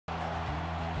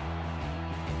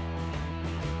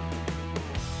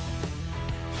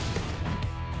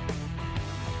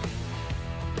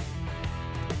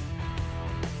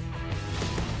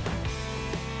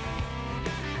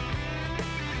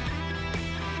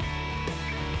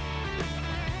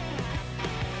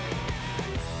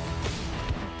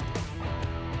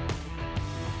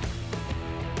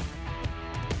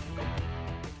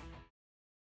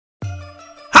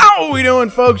doing,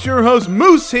 folks? Your host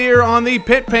Moose here on the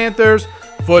Pitt Panthers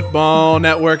Football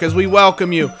Network as we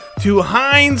welcome you to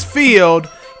Heinz Field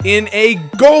in a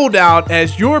gold out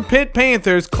as your Pitt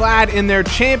Panthers, clad in their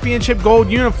championship gold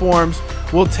uniforms,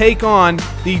 will take on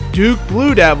the Duke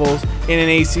Blue Devils in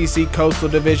an ACC Coastal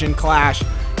Division clash.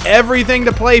 Everything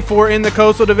to play for in the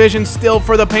Coastal Division still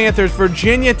for the Panthers.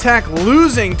 Virginia Tech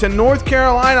losing to North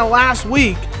Carolina last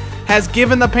week has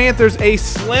given the Panthers a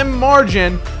slim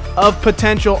margin of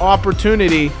potential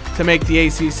opportunity to make the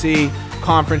ACC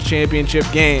Conference Championship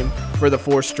game for the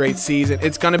fourth straight season.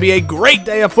 It's going to be a great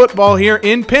day of football here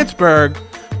in Pittsburgh.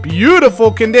 Beautiful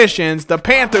conditions. The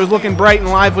Panthers looking bright and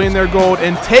lively in their gold.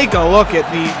 And take a look at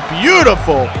the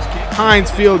beautiful Heinz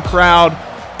Field crowd.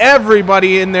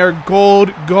 Everybody in their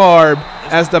gold garb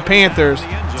as the Panthers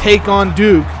take on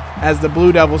Duke as the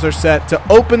Blue Devils are set to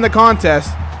open the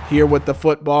contest here with the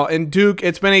football. And Duke,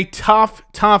 it's been a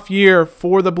tough year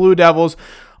for the Blue Devils.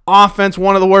 Offense,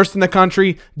 one of the worst in the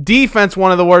country. Defense,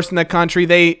 one of the worst in the country.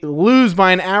 They lose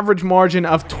by an average margin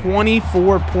of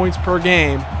 24 points per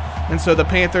game. And so the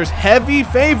Panthers heavy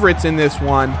favorites in this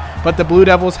one, but the Blue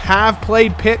Devils have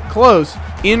played Pitt close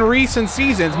in recent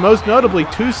seasons. Most notably,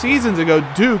 2 seasons ago,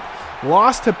 Duke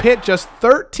lost to Pitt just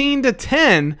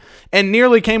 13-10 and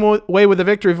nearly came away with a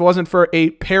victory if it wasn't for a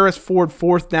Paris Ford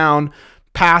fourth down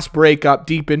pass breakup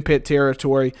deep in Pitt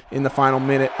territory in the final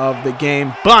minute of the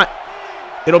game. But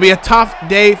it'll be a tough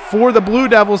day for the Blue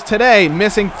Devils today,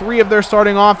 missing 3 of their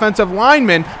starting offensive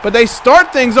linemen. But they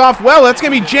start things off well. That's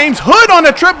going to be James Hood on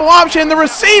a triple option. The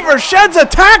receiver sheds a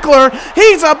tackler.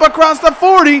 He's up across the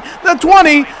 40, the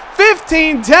 20,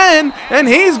 15, 10, and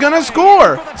he's going to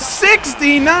score.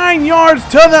 69 yards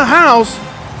to the house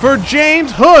for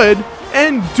James Hood.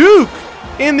 And Duke,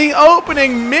 in the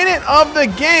opening minute of the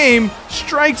game,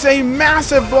 strikes a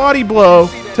massive body blow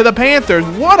to the Panthers.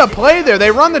 What a play there. They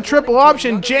run the triple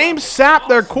option. James Sapp,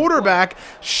 their quarterback,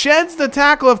 sheds the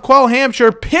tackle of Quell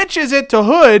Hampshire, pitches it to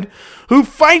Hood, who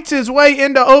fights his way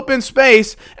into open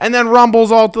space and then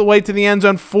rumbles all the way to the end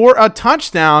zone for a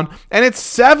touchdown. And it's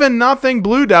 7-0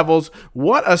 Blue Devils.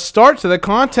 What a start to the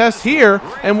contest here.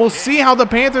 And we'll see how the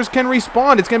Panthers can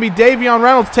respond. It's going to be Davion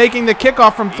Reynolds taking the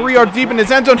kickoff from 3 yards deep in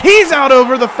his end zone. He's out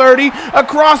over the 30,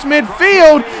 across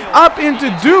midfield, up into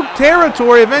Duke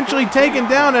territory, eventually taken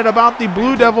down at about the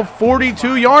Blue Devil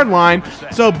 42-yard line.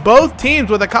 So both teams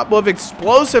with a couple of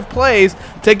explosive plays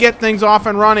to get things off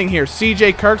and running here.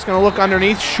 CJ Kirk's going to look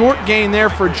underneath. Short gain there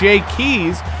for Jay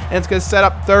Keys, and it's going to set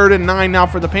up 3rd and 9 now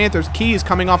for the Panthers. Keys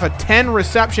coming off a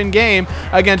 10-reception game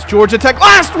against Georgia Tech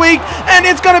last week, and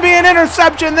it's going to be an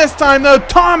interception this time, though.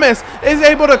 Thomas is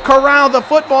able to corral the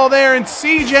football there, and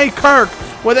CJ Kirk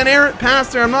with an errant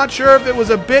pass there. I'm not sure if it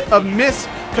was a bit of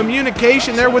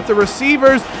miscommunication there with the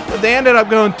receivers, but they ended up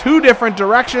going 2 different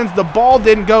directions. The ball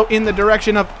didn't go in the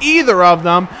direction of either of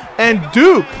them, and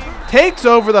Duke takes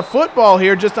over the football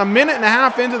here just a minute and a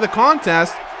half into the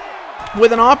contest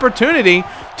with an opportunity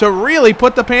to really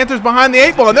put the Panthers behind the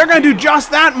 8 ball. And they're going to do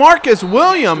just that. Marcus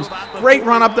Williams, great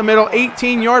run up the middle,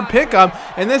 18-yard pickup.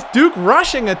 And this Duke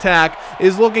rushing attack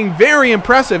is looking very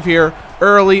impressive here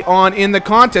early on in the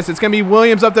contest. It's going to be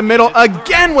Williams up the middle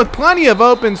again with plenty of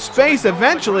open space.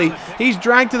 Eventually, he's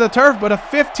dragged to the turf, but a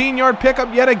 15-yard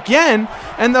pickup yet again.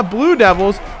 And the Blue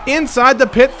Devils inside the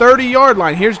Pitt 30-yard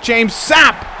line. Here's James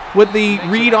Sapp with the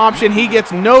read option. He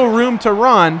gets no room to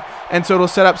run, and so it'll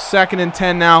set up 2nd and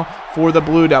 10 now for the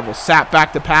Blue Devils. Sapp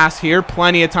back to pass here.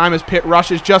 Plenty of time as Pitt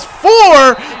rushes just 4,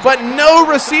 but no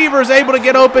receivers able to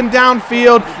get open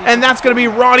downfield, and that's going to be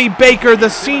Roddy Baker, the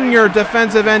senior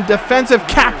defensive end, defensive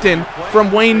captain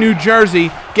from Wayne, New Jersey,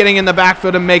 getting in the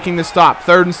backfield and making the stop.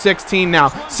 3rd and 16 now.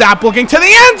 Sapp looking to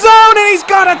the end zone, and he's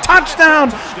got a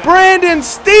touchdown. Brandon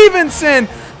Stevenson.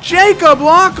 Jacob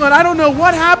Lachlan, I don't know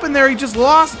what happened there. He just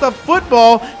lost the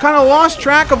football, kind of lost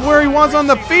track of where he was on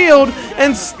the field,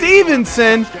 and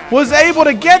Stevenson was able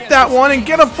to get that one and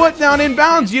get a foot down in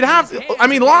bounds.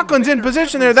 Lachlan's in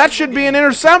position there. That should be an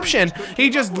interception.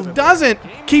 He just doesn't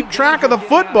keep track of the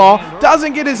football,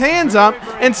 doesn't get his hands up,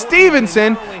 and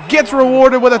Stevenson gets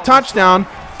rewarded with a touchdown.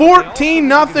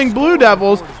 14-0 Blue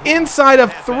Devils inside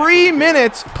of 3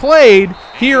 minutes played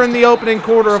here in the opening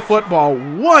quarter of football.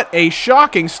 What a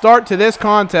shocking start to this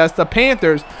contest. The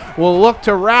Panthers will look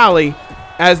to rally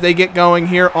as they get going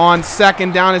here on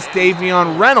 2nd down as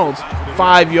Davion Reynolds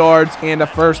 5 yards and a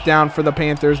first down for the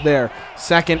Panthers there.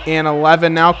 2nd and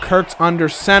 11 now. Kirk's under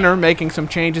center, making some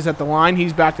changes at the line.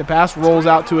 He's back to pass, rolls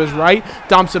out to his right,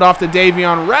 dumps it off to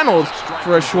Davion Reynolds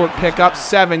for a short pickup,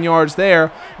 7 yards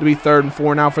there. It'll be 3rd and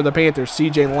 4 now for the Panthers.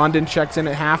 C.J. London checks in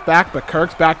at halfback, but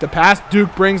Kirk's back to pass.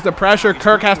 Duke brings the pressure.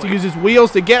 Kirk has to use his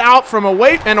wheels to get out from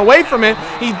away from it.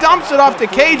 He dumps it off to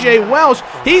K.J. Welsh.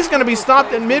 He's going to be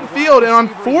stopped in midfield, and on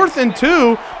 4th and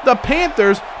 2, the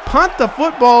Panthers punt the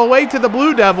football away to the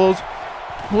Blue Devils,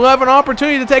 who will have an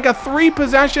opportunity to take a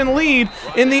 3-possession lead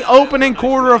in the opening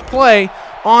quarter of play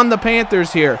on the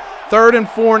Panthers here. 3rd and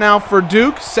 4 now for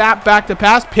Duke. Sapp back to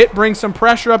pass. Pitt brings some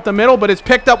pressure up the middle, but it's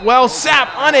picked up well. Sapp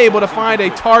unable to find a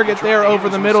target there over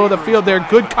the middle of the field there.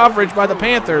 Good coverage by the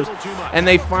Panthers, and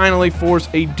they finally force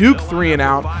a Duke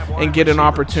 3-and-out and get an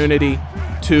opportunity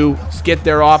to get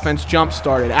their offense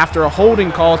jump-started. After a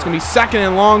holding call, it's going to be 2nd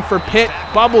and long for Pitt.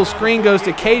 Bubble screen goes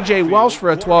to K.J. Welsh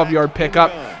for a 12-yard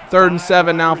pickup. 3rd and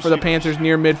 7 now for the Panthers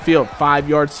near midfield.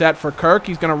 5-yard set for Kirk.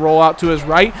 He's going to roll out to his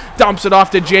right, dumps it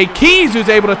off to Jay Keys, who's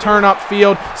able to turn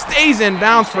upfield, stays in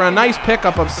bounds for a nice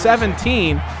pickup of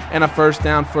 17 and a first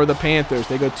down for the Panthers.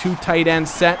 They go 2 tight end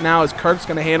set now as Kirk's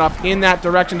going to hand off in that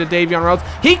direction to Davion Reynolds.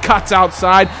 He cuts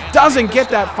outside, doesn't get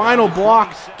that final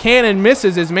block. Cannon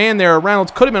misses his man there.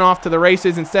 Reynolds could have been off to the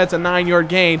races. Instead, it's a 9-yard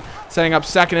gain, setting up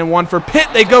 2nd and 1 for Pitt.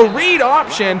 They go read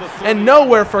option and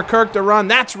nowhere for Kirk to run.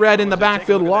 That's red in the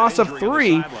backfield, loss of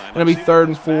 3. And it'll be 3rd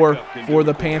and 4 for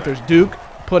the Panthers. Duke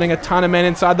putting a ton of men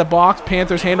inside the box.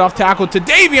 Panthers handoff tackle to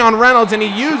Davion Reynolds, and he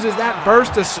uses that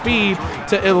burst of speed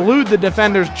to elude the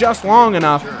defenders just long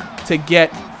enough to get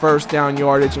first down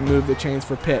yardage and move the chains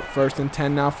for Pitt. 1st and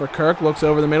 10 now for Kirk. Looks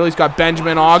over the middle. He's got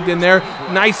Benjamin Ogden there.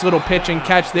 Nice little pitch and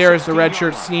catch there as the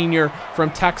redshirt senior from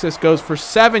Texas goes for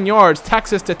 7 yards.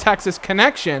 Texas to Texas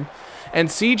connection. And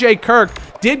C.J. Kirk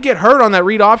did get hurt on that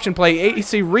read option play.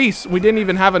 A.C. Reese, we didn't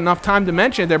even have enough time to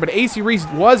mention it there, but A.C. Reese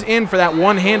was in for that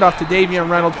one handoff to Davion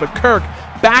Reynolds, but Kirk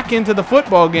back into the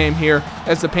football game here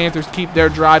as the Panthers keep their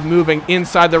drive moving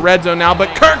inside the red zone now.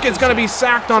 But Kirk is going to be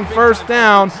sacked on 1st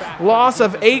down. Loss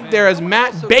of 8 there as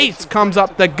Matt Bates comes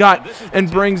up the gut and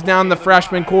brings down the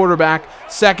freshman quarterback.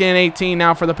 2nd and 18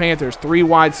 now for the Panthers. 3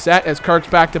 wide set as Kirk's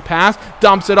back to pass.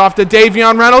 Dumps it off to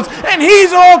Davion Reynolds, and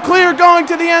he's all clear going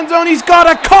to the end zone. He's got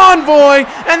a convoy,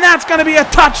 and that's going to be a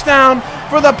touchdown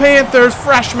for the Panthers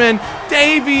freshman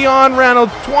Davion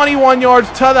Reynolds. 21 yards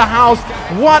to the house.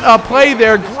 What a play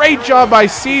there. Great job by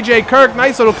C.J. Kirk.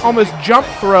 Nice little almost jump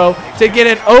throw to get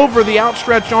it over the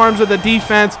outstretched arms of the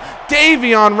defense.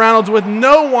 Davion Reynolds with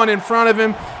no one in front of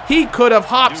him. He could have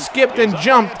hopped, skipped, and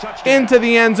jumped into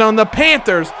the end zone. The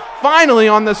Panthers finally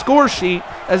on the score sheet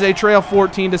as they trail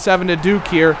 14-7 to Duke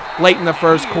here late in the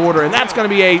 1st quarter. And that's going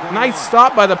to be a nice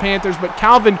stop by the Panthers, but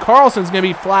Calvin Carlson's going to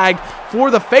be flagged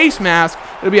for the face mask.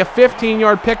 It'll be a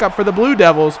 15-yard pickup for the Blue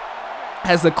Devils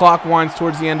as the clock winds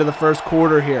towards the end of the 1st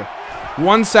quarter here.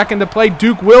 1 second to play.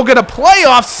 Duke will get a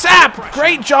playoff. Sapp,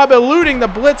 great job eluding the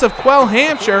blitz of Quell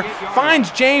Hampshire. Finds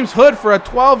James Hood for a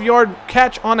 12-yard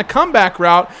catch on a comeback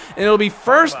route. And it'll be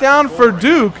 1st down for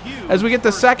Duke as we get the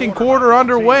 2nd quarter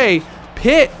underway.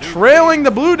 Pitt trailing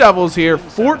the Blue Devils here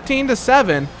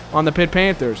 14-7 on the Pitt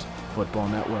Panthers Football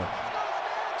Network.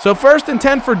 So 1st and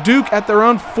 10 for Duke at their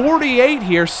own 48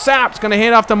 here. Sapp's going to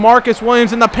hand off to Marcus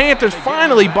Williams, and the Panthers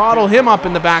finally bottle him up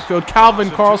in the backfield. Calvin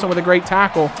Carlson with a great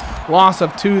tackle. Loss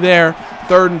of 2 there.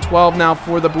 3rd and 12 now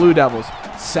for the Blue Devils.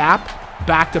 Sapp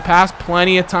back to pass,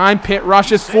 plenty of time. Pitt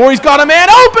rushes 4. He's got a man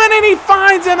open, and he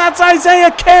finds him. That's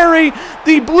Isaiah Carey,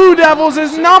 the Blue Devils'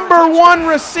 #1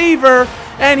 receiver,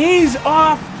 and he's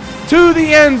off to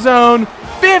the end zone.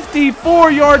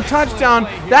 54-yard touchdown.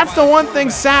 That's the one thing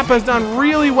Sapp has done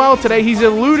really well today. He's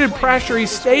eluded pressure. He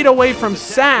stayed away from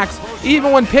sacks.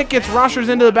 Even when Pitt gets rushers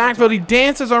into the backfield, he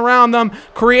dances around them,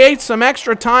 creates some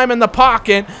extra time in the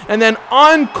pocket, and then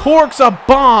uncorks a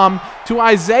bomb to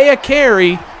Isaiah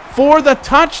Carey for the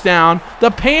touchdown. The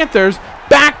Panthers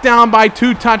back down by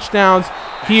 2 touchdowns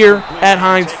here at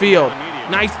Heinz Field.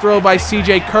 Nice throw by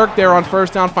C.J. Kirk there on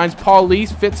 1st down. Finds Paul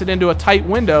Lease, fits it into a tight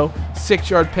window.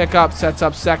 6-yard pickup, sets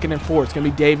up 2nd and 4. It's going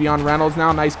to be Davion Reynolds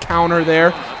now. Nice counter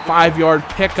there. 5-yard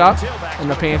pickup, and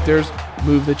the Panthers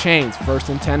move the chains. 1st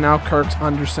and 10 now. Kirk's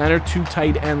under center. 2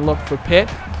 tight end look for Pitt.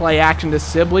 Play action to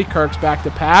Sibley. Kirk's back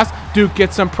to pass. Duke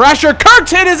gets some pressure.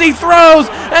 Kirk's hit as he throws,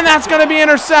 and that's going to be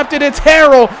intercepted. It's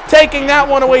Harrell taking that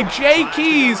one away. Jay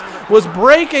Keys was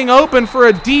breaking open for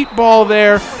a deep ball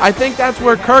there. I think that's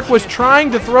where Kirk was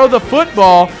trying to throw the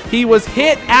football. He was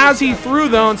hit as he threw,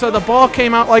 though, and so the ball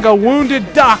came out like a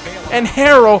wounded duck, and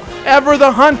Harrell, ever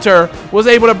the hunter, was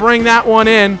able to bring that one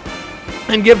in.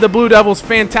 and give the Blue Devils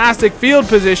fantastic field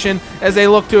position as they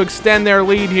look to extend their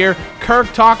lead here.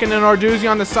 Kirk talking to Narduzzi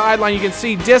on the sideline. You can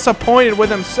see disappointed with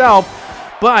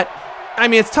himself, but I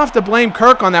mean, it's tough to blame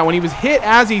Kirk on that. When he was hit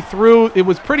as he threw, it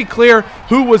was pretty clear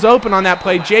who was open on that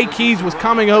play. Jay Keys was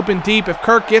coming open deep. If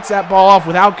Kirk gets that ball off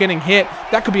without getting hit,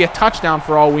 that could be a touchdown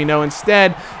for all we know.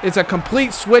 Instead, it's a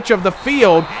complete switch of the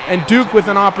field, and Duke with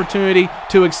an opportunity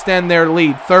to extend their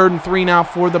lead. 3rd and 3 now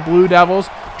for the Blue Devils.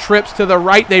 Trips to the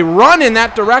right. They run in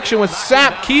that direction with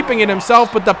Sapp keeping it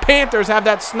himself, but the Panthers have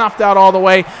that snuffed out all the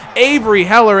way. Avery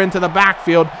Heller into the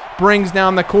backfield brings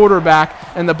down the quarterback,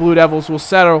 and the Blue Devils will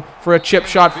settle for a chip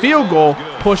shot field goal,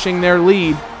 pushing their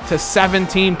lead to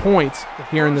 17 points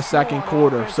here in the second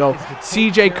quarter. So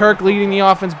CJ Kirk leading the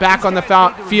offense back on the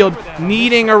field,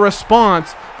 needing a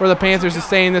response for the Panthers to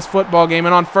stay in this football game.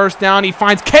 And on first down, he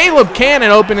finds Caleb Cannon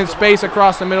open in space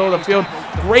across the middle of the field.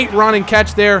 Great run and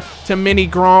catch there to Mini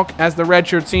Gronk as the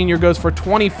redshirt senior goes for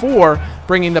 24,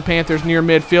 bringing the Panthers near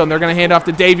midfield. And they're going to hand off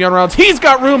to Davion Reynolds. He's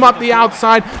got room up the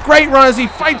outside. Great run as he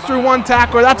fights through one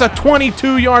tackler. That's a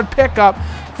 22-yard pickup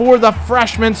for the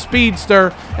freshman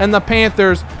speedster, and the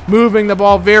Panthers moving the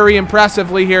ball very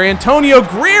impressively here. Antonio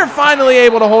Greer finally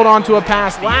able to hold on to a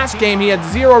pass. Last game he had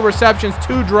 0 receptions,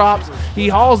 2 drops. He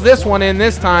hauls this one in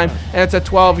this time, and it's a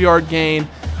 12-yard gain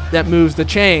that moves the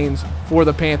chains for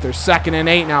the Panthers. 2nd and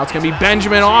 8 now. It's going to be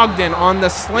Benjamin Ogden on the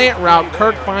slant route.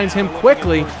 Kirk finds him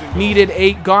quickly. Needed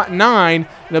 8, got 9.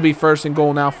 It'll be 1st and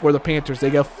goal now for the Panthers. They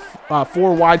go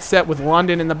 4 wide set with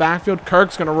London in the backfield.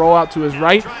 Kirk's going to roll out to his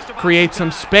right, create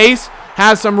some space,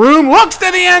 has some room, looks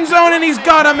to the end zone, and he's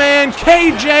got a man,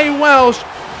 KJ Welsh,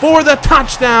 for the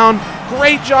touchdown.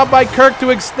 Great job by Kirk to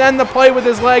extend the play with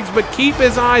his legs, but keep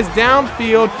his eyes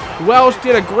downfield. Welsh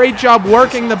did a great job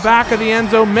working the back of the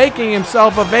end zone, making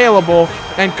himself available,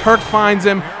 and Kirk finds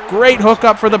him. Great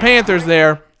hookup for the Panthers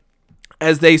there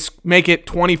as they make it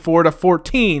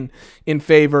 24-14 in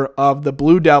favor of the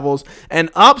Blue Devils.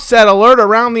 An upset alert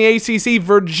around the ACC.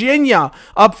 Virginia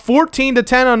up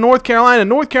 14-10 on North Carolina.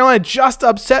 North Carolina just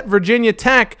upset Virginia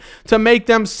Tech to make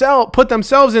put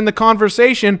themselves in the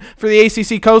conversation for the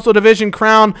ACC Coastal Division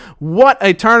crown. What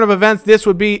a turn of events this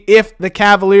would be if the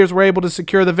Cavaliers were able to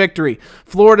secure the victory.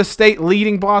 Florida State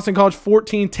leading Boston College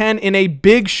 14-10 in a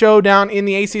big showdown in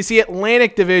the ACC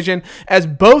Atlantic Division, as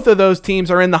both of those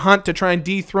teams are in the hunt to try and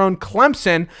dethrone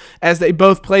Clemson as they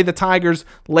both play the Tigers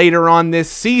later on this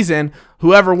season.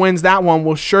 Whoever wins that one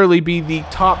will surely be the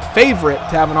top favorite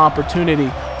to have an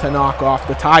opportunity to knock off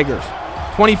the Tigers.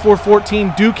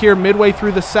 24-14 Duke here midway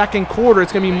through the second quarter.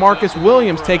 It's going to be Marcus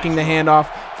Williams taking the handoff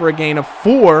for a gain of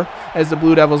 4 as the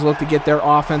Blue Devils look to get their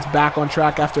offense back on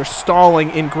track after stalling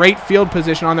in great field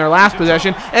position on their last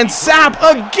possession. And Sapp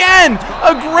again,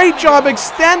 a great job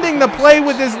extending the play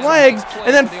with his legs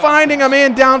and then finding a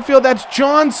man downfield. That's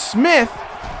John Smith,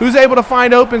 who's able to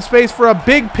find open space for a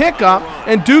big pickup,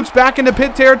 and Duke's back into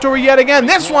Pitt territory yet again.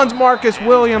 This one's Marcus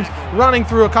Williams running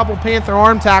through a couple Panther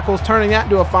arm tackles, turning that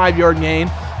into a 5-yard gain.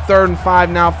 3rd and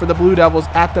 5 now for the Blue Devils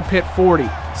at the Pitt 40.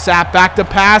 Sapp back to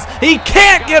pass. He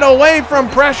can't get away from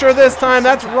pressure this time.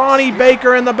 That's Ronnie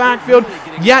Baker in the backfield.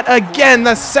 Yet again,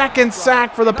 the second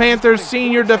sack for the Panthers'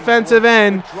 senior defensive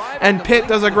end. And Pitt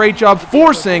does a great job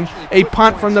forcing a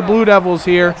punt from the Blue Devils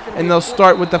here, and they'll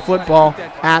start with the football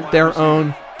at their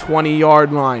own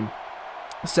 20-yard line.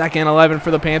 2nd and 11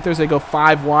 for the Panthers. They go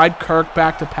 5 wide. Kirk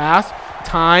back to pass.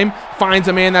 Time finds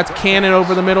a man, that's Cannon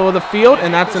over the middle of the field,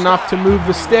 and that's enough to move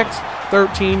the sticks.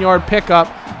 13-yard pickup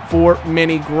for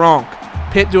Mini Gronk.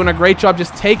 Pitt doing a great job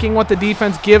just taking what the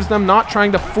defense gives them, not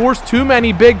trying to force too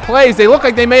many big plays. They look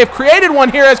like they may have created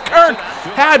one here as Kirk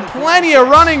had plenty of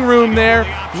running room there.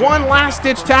 One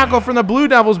last-ditch tackle from the Blue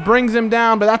Devils brings him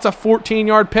down, but that's a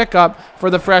 14-yard pickup for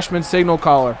the freshman signal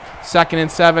caller. 2nd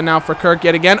and 7 now for Kirk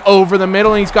yet again over the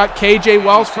middle, and he's got KJ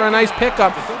Wells for a nice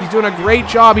pickup. He's doing a great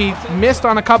job. He missed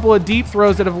on a couple of deep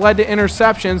throws that have led to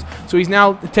interceptions, so he's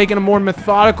now taking a more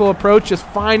methodical approach, just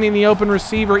finding the open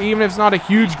receiver, even if it's not a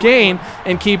huge gain,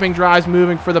 and keeping drives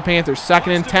moving for the Panthers.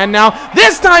 2nd and 10 now.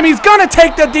 This time he's going to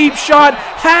take the deep shot.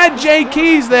 Had Jay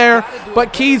Keys there,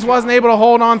 but Keys wasn't able to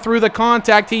hold on through the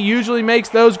contact. He usually makes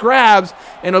those grabs,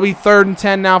 and it'll be 3rd and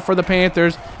 10 now for the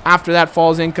Panthers. After that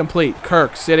falls incomplete.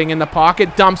 Kirk sitting in the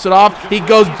pocket, dumps it off. He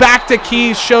goes back to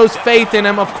Keys, shows faith in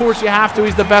him. Of course you have to.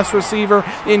 He's the best receiver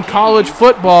in college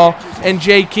football. And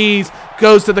Jay Keys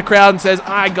goes to the crowd and says,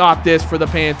 I got this for the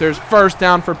Panthers. 1st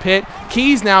down for Pitt.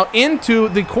 Keys now into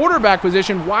the quarterback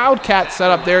position. Wildcat set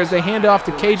up there as they hand it off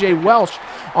to KJ Welsh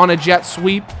on a jet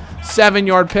sweep.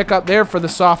 7-yard pickup there for the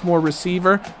sophomore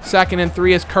receiver. 2nd and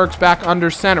 3 as Kirk's back under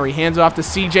center. He hands off to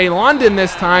C.J. London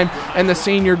this time, and the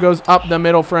senior goes up the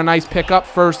middle for a nice pickup.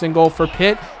 1st and goal for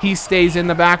Pitt. He stays in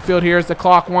the backfield here as the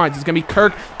clock winds. It's going to be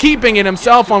Kirk keeping it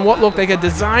himself on what looked like a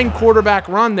design quarterback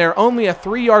run there. Only a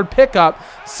 3-yard pickup.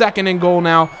 2nd and goal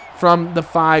now from the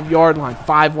 5-yard line.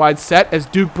 5 wide set as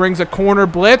Duke brings a corner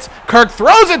blitz. Kirk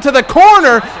throws it to the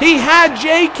corner. He had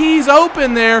Jay Keys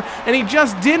open there, and he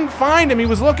just didn't find him. He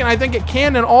was looking, I think, at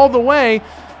Cannon all the way,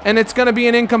 and it's going to be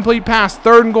an incomplete pass.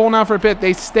 3rd and goal now for Pitt.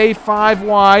 They stay 5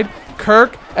 wide.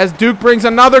 Kirk, as Duke brings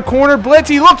another corner blitz,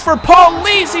 he looks for Paul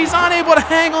Lease. He's unable to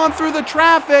hang on through the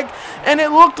traffic, and it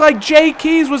looked like Jay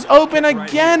Keys was open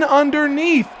again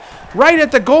underneath. Right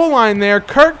at the goal line there,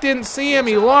 Kirk didn't see him.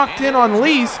 He locked in on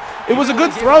Lease. It was a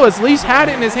good throw as Lease had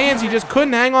it in his hands. He just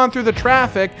couldn't hang on through the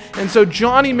traffic. And so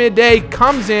Johnny Midday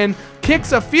comes in,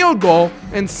 kicks a field goal,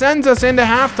 and sends us into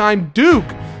halftime. Duke,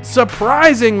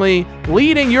 surprisingly,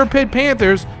 leading your Pitt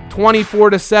Panthers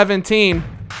 24-17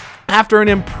 after an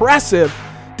impressive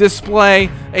display.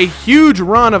 A huge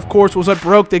run, of course, was what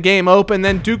broke the game open.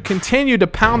 Then Duke continued to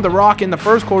pound the rock in the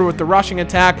first quarter with the rushing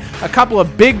attack. A couple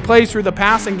of big plays through the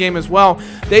passing game as well.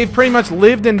 They've pretty much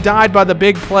lived and died by the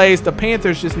big plays. The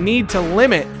Panthers just need to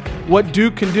limit what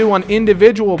Duke can do on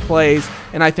individual plays,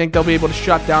 and I think they'll be able to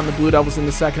shut down the Blue Devils in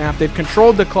the second half. They've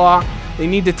controlled the clock. They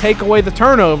need to take away the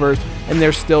turnovers, and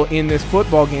they're still in this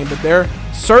football game, but they're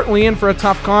certainly in for a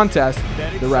tough contest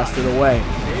the rest of the way.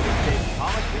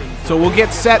 So we'll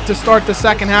get set to start the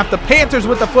second half. The Panthers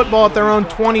with the football at their own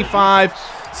 25.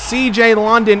 C.J.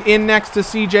 London in next to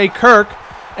C.J. Kirk.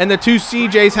 And the two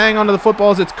C.J.s hang onto the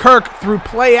football as it's Kirk through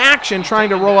play action trying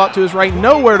to roll out to his right.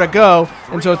 Nowhere to go.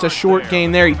 And so it's a short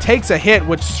gain there. He takes a hit,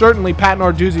 which certainly Pat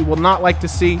Narduzzi will not like to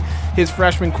see his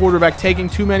freshman quarterback taking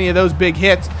too many of those big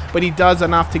hits. But he does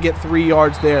enough to get 3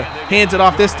 yards there. Hands it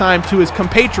off this time to his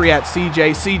compatriot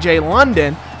C.J.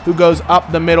 London, who goes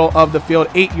up the middle of the field.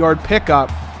 8-yard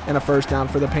pickup. And a first down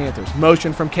for the Panthers.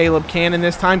 Motion from Caleb Cannon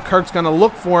this time. Kirk's going to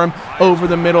look for him over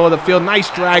the middle of the field. Nice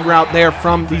drag route there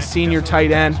from the senior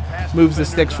tight end. Moves the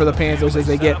sticks for the Panthers as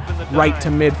they get right to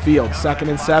midfield. 2nd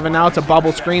and 7 now. It's a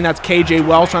bubble screen. That's KJ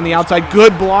Welsh on the outside.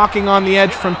 Good blocking on the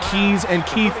edge from Keys and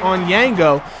Keith on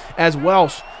Yango as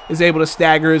Welsh is able to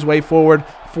stagger his way forward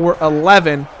for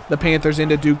 11. The Panthers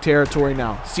into Duke territory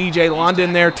now. C.J.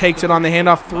 London there takes it on the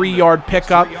handoff. 3-yard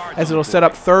pickup as it'll set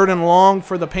up 3rd and long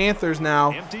for the Panthers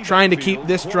now, trying to keep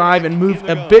this drive and move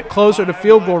a bit closer to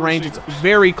field goal range. It's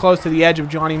very close to the edge of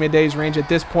Johnny Midday's range at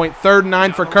this point. 3rd and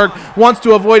 9 for Kirk. Wants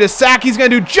to avoid a sack. He's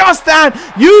going to do just that.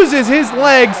 Uses his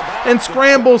legs and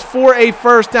scrambles for a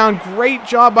first down. Great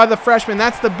job by the freshman.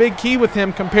 That's the big key with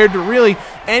him compared to really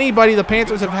anybody the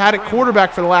Panthers have had at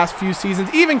quarterback for the last few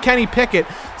seasons. Even Kenny Pickett.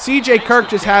 C.J. Kirk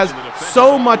just has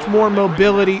so much more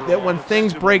mobility that when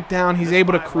things break down, he's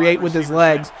able to create with his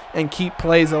legs and keep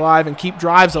plays alive and keep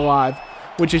drives alive,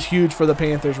 which is huge for the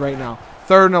Panthers right now.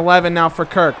 3rd and 11 now for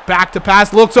Kirk. Back to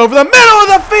pass, looks over the middle of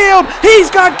the field. He's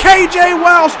got KJ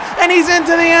Welsh, and he's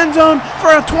into the end zone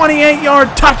for a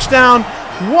 28-yard touchdown.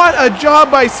 What a job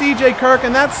by C.J. Kirk,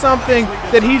 and that's something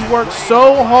that he's worked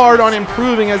so hard on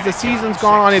improving as the season's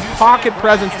gone on. His pocket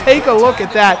presence, take a look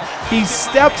at that. He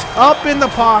steps up in the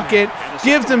pocket,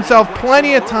 gives himself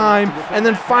plenty of time, and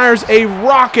then fires a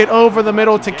rocket over the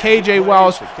middle to KJ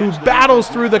Welsh, who battles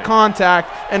through the contact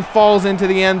and falls into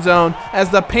the end zone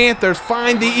as the Panthers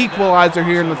find the equalizer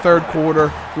here in the 3rd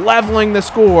quarter, leveling the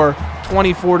score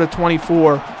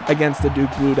 24-24 against the Duke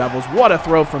Blue Devils. What a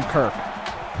throw from Kirk.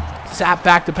 Sap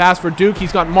back to pass for Duke.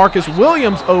 He's got Marcus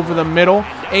Williams over the middle.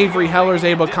 Avery Heller's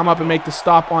able to come up and make the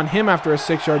stop on him after a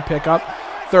 6-yard pickup.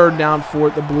 3rd down for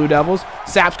the Blue Devils.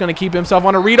 Sap's going to keep himself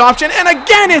on a read option, and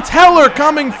again it's Heller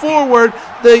coming forward.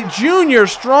 The junior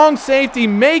strong safety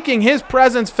making his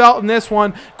presence felt in this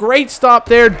one. Great stop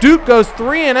there. Duke goes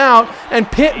 3 and out,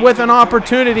 and Pitt with an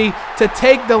opportunity to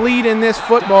take the lead in this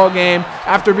football game.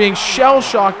 After being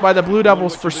shell-shocked by the Blue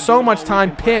Devils for so much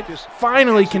time, Pitt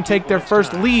finally can take their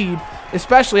first lead,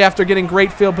 especially after getting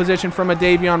great field position from a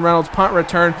Davion Reynolds punt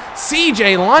return.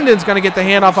 C.J. London's going to get the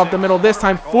handoff up the middle this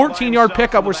time. 14-yard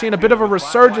pickup. We're seeing a bit of a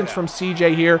resurgence from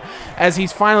C.J. here as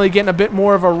he's finally getting a bit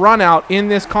more of a run out in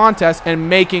this contest and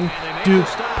making Duke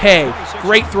pay.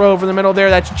 Great throw over the middle there.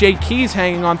 That's Jay Keys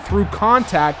hanging on through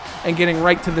contact and getting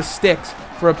right to the sticks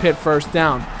for a Pitt first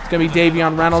down. It's going to be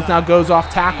Davion Reynolds now, goes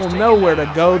off tackle. Nowhere to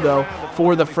go, though.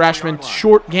 for the freshman.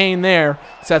 Short gain there.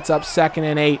 Sets up 2nd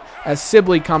and 8 as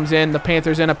Sibley comes in. The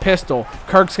Panthers in a pistol.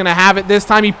 Kirk's going to have it this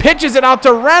time. He pitches it out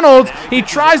to Reynolds. He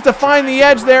tries to find the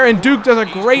edge there, and Duke does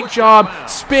a great job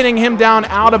spinning him down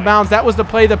out of bounds. That was the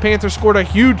play the Panthers scored a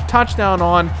huge touchdown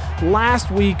on last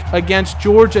week against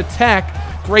Georgia Tech.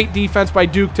 Great defense by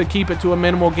Duke to keep it to a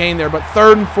minimal gain there. But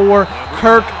 3rd and 4,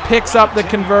 Kirk picks up the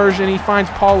conversion. He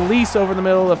finds Paul Lease over the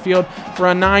middle of the field for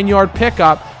a 9-yard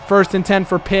pickup. 1st and 10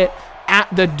 for Pitt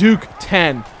at the Duke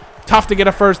 10. Tough to get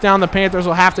a first down. The Panthers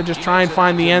will have to just try and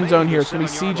find the end zone here. It's going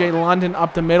to be C.J. London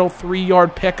up the middle,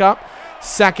 3-yard pickup.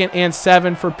 2nd and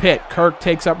 7 for Pitt. Kirk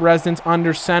takes up residence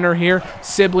under center here.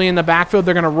 Sibley in the backfield.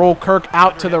 They're going to roll Kirk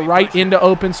out to the right into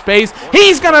open space.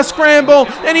 He's going to scramble,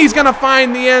 and he's going to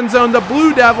find the end zone. The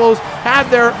Blue Devils had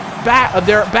their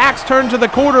backs turned to the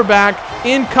quarterback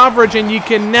in coverage, and you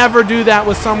can never do that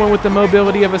with someone with the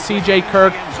mobility of a C.J.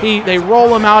 Kirk. They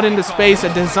roll him out into space,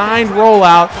 a designed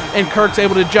rollout, and Kirk's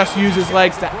able to just use his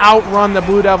legs to outrun the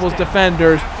Blue Devils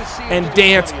defenders and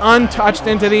dance untouched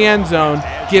into the end zone,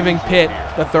 giving Pitt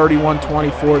the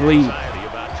 31-24 lead.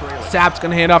 Sapp's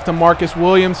going to hand off to Marcus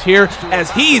Williams here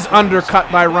as he's undercut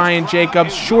by Ryan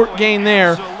Jacobs. Short gain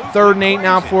there. 3rd and 8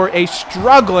 now for a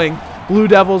struggling Blue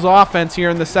Devils offense here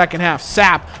in the second half.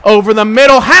 Sapp over the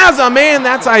middle, has a man.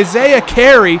 That's Isaiah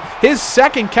Carey, his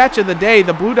 2nd catch of the day.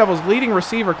 The Blue Devils' leading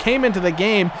receiver came into the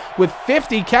game with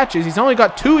 50 catches. He's only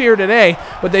got 2 here today,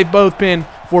 but they've both been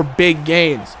for big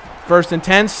gains. 1st and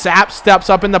 10, Sapp steps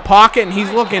up in the pocket, and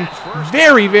he's looking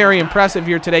very, very impressive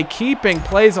here today, keeping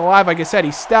plays alive. Like I said,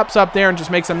 he steps up there and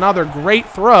just makes another great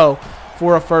throw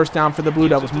for a first down for the Blue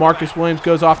Devils. Marcus Williams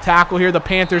goes off tackle here. The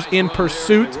Panthers in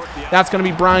pursuit. That's going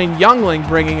to be Brian Youngling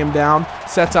bringing him down.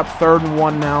 Sets up 3rd and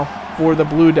 1 now for the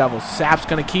Blue Devils. Sapp's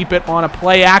going to keep it on a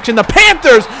play action. The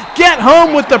Panthers get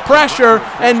home with the pressure,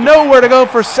 and nowhere to go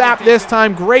for Sapp this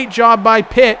time. Great job by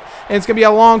Pitt. And it's going to be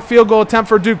a long field goal attempt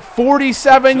for Duke,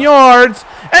 47 yards.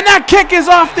 And that kick is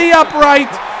off the upright.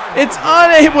 It's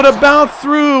unable to bounce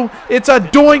through. It's a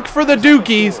doink for the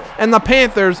Dukies. And the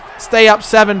Panthers stay up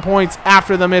 7 points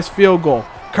after the missed field goal.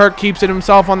 Kirk keeps it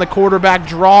himself on the quarterback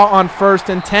draw on 1st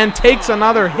and 10. Takes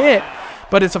another hit,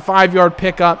 but it's a 5-yard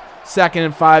pickup. 2nd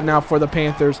and 5 now for the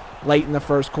Panthers late in the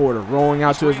first quarter. Rolling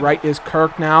out to his right is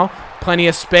Kirk now. Plenty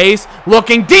of space.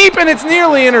 Looking deep, and it's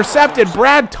nearly intercepted.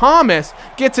 Brad Thomas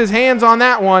gets his hands on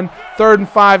that one. 3rd and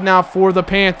 5 now for the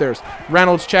Panthers.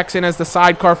 Reynolds checks in as the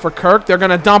sidecar for Kirk. They're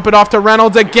going to dump it off to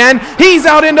Reynolds again. He's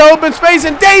out into open space,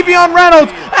 and Davion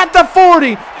Reynolds at the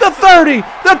 40, the 30,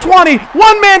 the 20.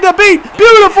 One man to beat.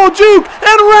 Beautiful juke,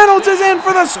 and Reynolds is in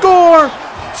for the score.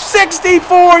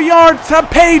 64 yards to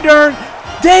pay dirt.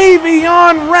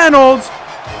 Davion Reynolds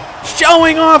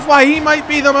showing off why he might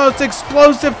be the most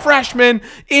explosive freshman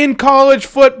in college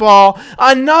football.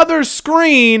 Another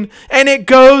screen, and it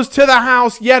goes to the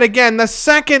house yet again. The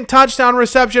 2nd touchdown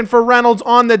reception for Reynolds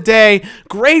on the day.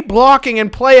 Great blocking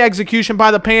and play execution by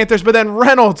the Panthers, but then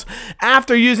Reynolds,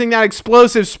 after using that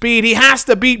explosive speed, he has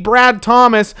to beat Brad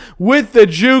Thomas with the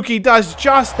juke. He does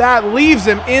just that, leaves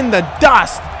him in the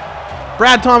dust.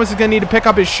 Brad Thomas is going to need to pick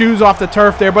up his shoes off the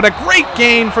turf there, but a great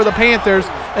gain for the Panthers,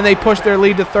 and they push their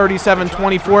lead to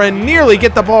 37-24 and nearly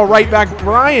get the ball right back.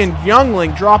 Brian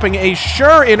Youngling dropping a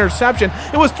sure interception.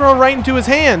 It was thrown right into his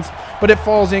hands, but it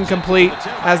falls incomplete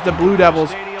as the Blue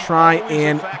Devils try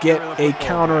and get a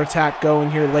counterattack going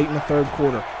here late in the 3rd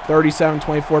quarter.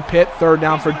 37-24 Pitt, 3rd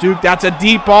down for Duke. That's a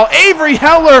deep ball. Avery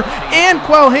Heller and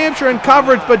Quell Hampshire in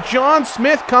coverage, but John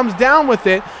Smith comes down with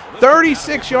it.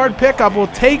 36-yard pickup will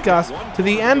take us to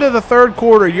the end of the 3rd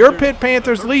quarter. Your Pitt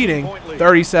Panthers leading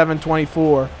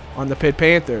 37-24 on the Pitt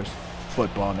Panthers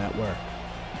Football Network.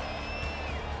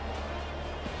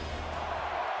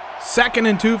 2nd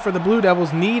and 2 for the Blue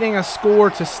Devils, needing a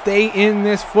score to stay in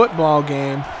this football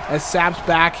game. As Sapp's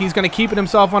back, he's going to keep it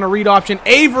himself on a read option.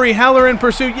 Avery Heller in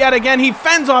pursuit yet again. He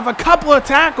fends off a couple of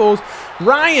tackles.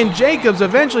 Ryan Jacobs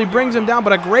eventually brings him down,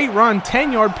 but a great run.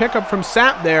 10-yard pickup from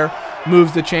Sapp there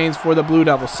moves the chains for the Blue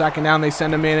Devils. 2nd down, they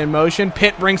send a man in motion.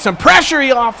 Pitt brings some pressure. He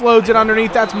offloads it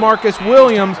underneath. That's Marcus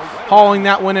Williams hauling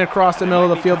that one in across the middle of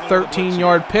the field.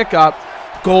 13-yard pickup.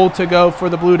 Goal to go for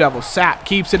the Blue Devils. Sapp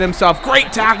keeps it himself.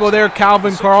 Great tackle there.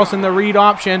 Calvin Carlson, the read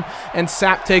option. And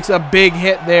Sapp takes a big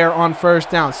hit there on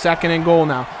 1st down. 2nd and goal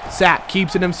now. Sapp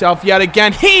keeps it himself yet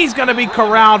again. He's going to be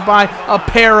corralled by a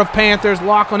pair of Panthers.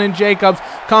 Lachlan and Jacobs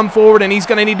come forward, and he's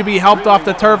going to need to be helped off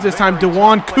the turf this time.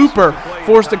 DeJuan Cooper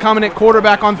forced to come in at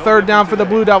quarterback on 3rd down for the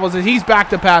Blue Devils as he's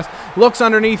back to pass. Looks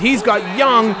underneath. He's got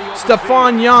Young,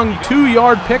 Stephon Young,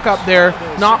 2-yard pickup there.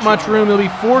 Not much room. It'll be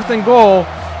 4th and goal.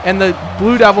 And the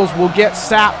Blue Devils will get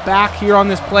Sapp back here on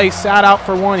this play. Sat out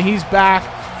for one. He's back.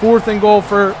 4th and goal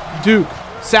for Duke.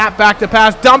 Sapp back to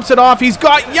pass, dumps it off. He's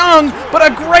got Young, but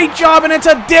a great job, and it's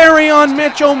a Darion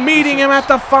Mitchell meeting him at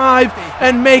the 5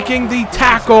 and making the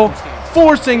tackle,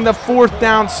 forcing the 4th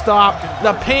down stop.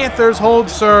 The Panthers hold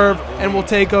serve and will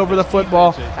take over the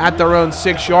football at their own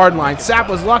 6-yard line. Sapp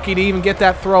was lucky to even get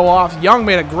that throw off. Young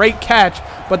made a great catch,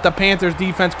 but the Panthers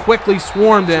defense quickly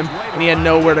swarmed him, and he had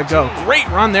nowhere to go. Great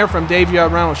run there from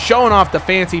Davion Reynolds, showing off the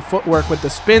fancy footwork with the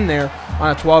spin there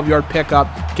on a 12-yard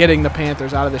pickup, getting the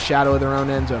Panthers out of the shadow of their own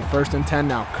end zone. 1st and 10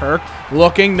 now. Kirk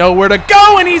looking, nowhere to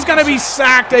go, and he's going to be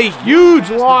sacked. A huge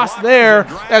loss there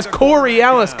as Corey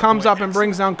Ellis comes up and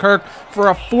brings down Kirk for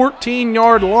a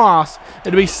 14-yard loss.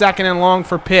 It'll be 2nd and long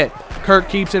for Pitt. Kirk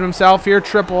keeps it himself here.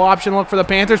 Triple option look for the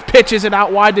Panthers. Pitches it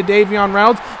out wide to Davion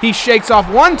Reynolds. He shakes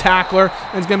off one tackler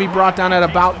and is going to be brought down at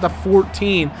about the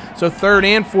 14. So 3rd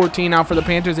and 14 now for the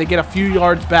Panthers. They get a few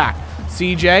yards back.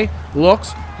 CJ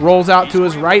looks, rolls out to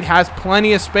his right, has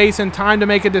plenty of space and time to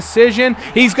make a decision.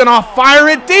 He's going to fire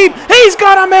it deep. He's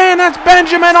got a man. That's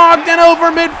Benjamin Ogden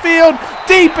over midfield,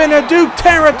 deep into Duke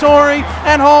territory,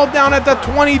 and hauled down at the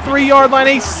 23-yard line.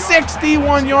 A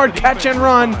 61-yard catch and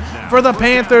run for the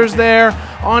Panthers there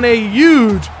on a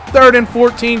huge 3rd and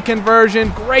 14 conversion.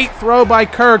 Great throw by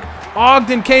Kirk.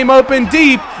 Ogden came open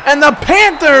deep, and the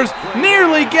Panthers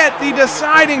nearly get the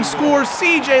deciding score.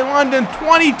 C.J. London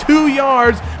 22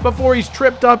 yards before he's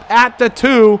tripped up at the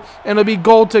 2, and it'll be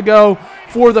goal to go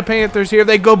for the Panthers here.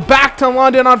 They go back to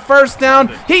London on 1st down.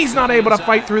 He's not able to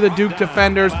fight through the Duke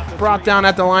defenders. Brought down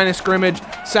at the line of scrimmage.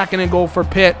 2nd and goal for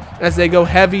Pitt as they go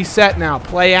heavy set now.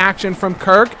 Play action from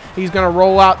Kirk. He's going to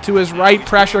roll out to his right.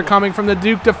 Pressure coming from the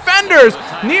Duke defenders.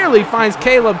 Nearly finds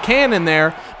Caleb Cannon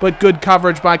there, but good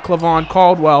coverage by Clavon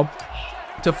Caldwell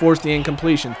to force the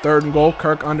incompletion. 3rd and goal.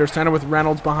 Kirk under center with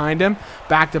Reynolds behind him.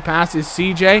 Back to pass is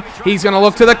CJ. He's going to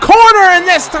look to the corner, and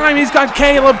this time he's got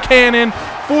Caleb Cannon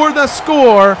for the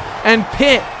score, and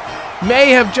Pitt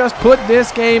may have just put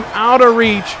this game out of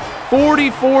reach.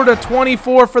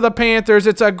 44-24 for the Panthers.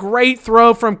 It's a great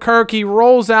throw from Kirk. He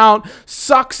rolls out,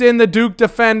 sucks in the Duke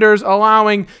defenders,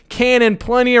 allowing Cannon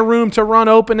plenty of room to run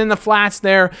open in the flats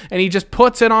there, and he just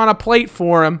puts it on a plate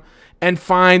for him and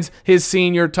finds his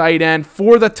senior tight end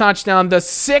for the touchdown. The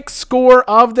 6th score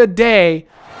of the day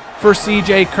for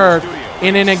C.J. Kirk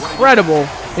in an incredible,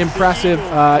 impressive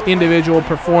individual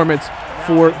performance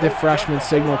for the freshman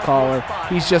signal caller.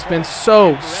 He's just been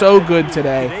so good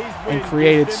today and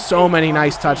created so many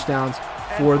nice touchdowns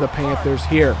for the Panthers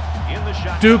here.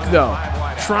 Duke, though,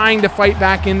 trying to fight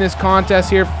back in this contest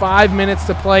here. 5 minutes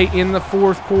to play in the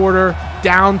 4th quarter,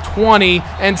 down 20,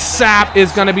 and Sapp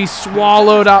is going to be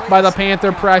swallowed up by the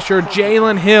Panther pressure.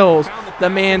 Jalen Hill's the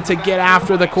man to get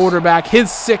after the quarterback, his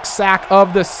 6th sack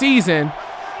of the season.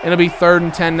 It'll be 3rd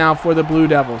and 10 now for the Blue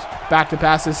Devils. Back to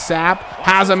pass is Sapp.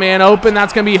 Has a man open.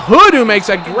 That's going to be Hood, who makes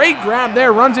a great grab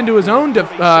there. Runs into his own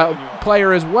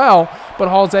player as well, but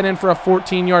hauls that in for a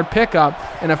 14-yard pickup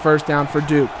and a 1st down for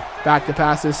Duke. Back to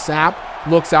pass is Sapp.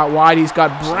 Looks out wide. He's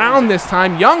got Brown this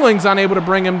time. Youngling's unable to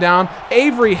bring him down.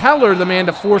 Avery Heller, the man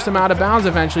to force him out of bounds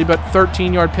eventually, but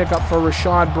 13-yard pickup for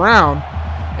Rashad Brown,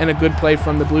 and a good play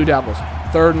from the Blue Devils.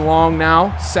 3rd and long now.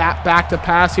 Sapp back to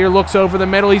pass here. Looks over the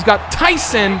middle. He's got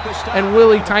Tyson, and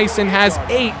Willie Tyson has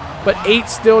 8, but 8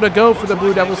 still to go for the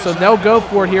Blue Devils, so they'll go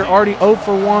for it here. Already 0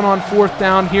 for 1 on 4th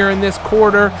down here in this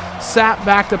quarter. Sapp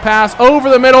back to pass over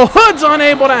the middle. Hood's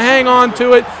unable to hang on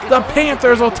to it. The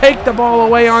Panthers will take the ball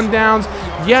away on downs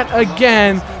yet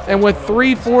again, and with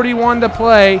 3:41 to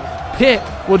play, Pitt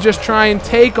will just try and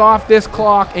take off this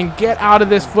clock and get out of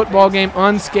this football game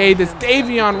unscathed. It's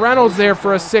Davion Reynolds there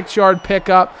for a 6-yard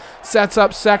pickup. Sets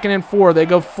up 2nd and 4. They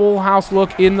go full house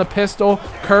look in the pistol.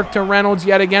 Kirk to Reynolds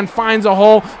yet again. Finds a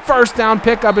hole. 1st down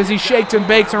pickup as he shakes and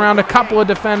bakes around a couple of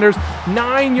defenders.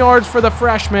 9 yards for the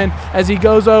freshman as he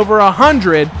goes over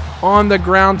 100 on the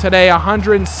ground today.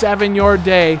 107-yard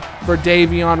day for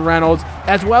Davion Reynolds,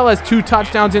 as well as 2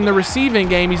 touchdowns in the receiving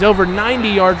game. He's over 90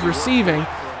 yards receiving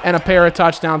and a pair of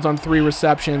touchdowns on 3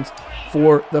 receptions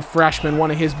for the freshman, one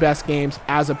of his best games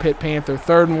as a Pitt Panther.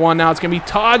 3rd and 1 now. It's going to be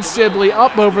Todd Sibley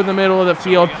up over the middle of the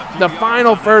field. The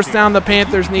final 1st down the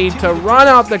Panthers need to run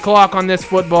out the clock on this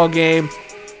football game,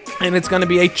 and it's going to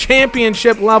be a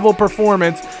championship-level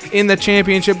performance in the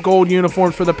championship gold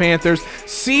uniforms for the Panthers.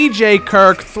 C.J.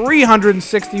 Kirk,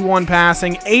 361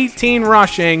 passing, 18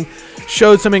 rushing,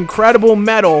 showed some incredible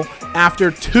mettle after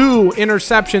 2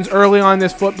 interceptions early on in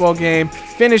this football game.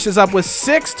 Finishes up with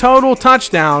 6 total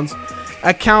touchdowns.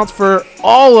 Accounts for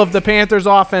all of the Panthers'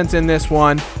 offense in this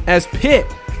one, as Pitt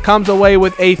comes away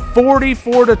with a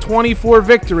 44-24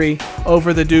 victory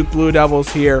over the Duke Blue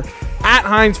Devils here at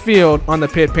Heinz Field on the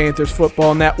Pitt Panthers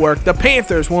Football Network. The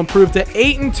Panthers will improve to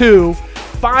 8-2,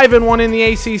 5-1 in the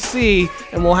ACC,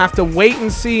 and we'll have to wait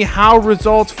and see how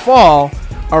results fall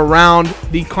around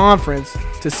the conference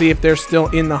to see if they're still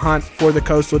in the hunt for the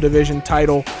Coastal Division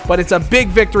title. But it's a big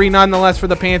victory nonetheless for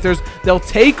the Panthers. They'll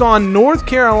take on North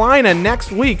Carolina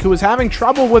next week, who is having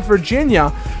trouble with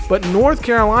Virginia, but North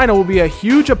Carolina will be a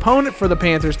huge opponent for the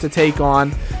Panthers to take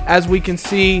on, as we can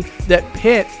see that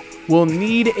Pitt will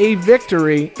need a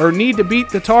victory, or need to beat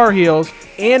the Tar Heels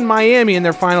and Miami in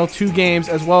their final 2 games,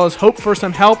 as well as hope for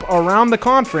some help around the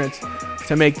conference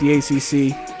to make the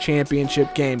ACC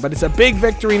championship game. But it's a big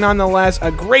victory nonetheless,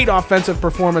 a great offensive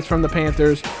performance from the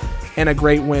Panthers, and a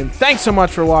great win. Thanks so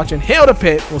much for watching. Hail to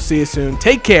Pitt. We'll see you soon.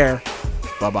 Take care.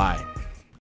 Bye-bye.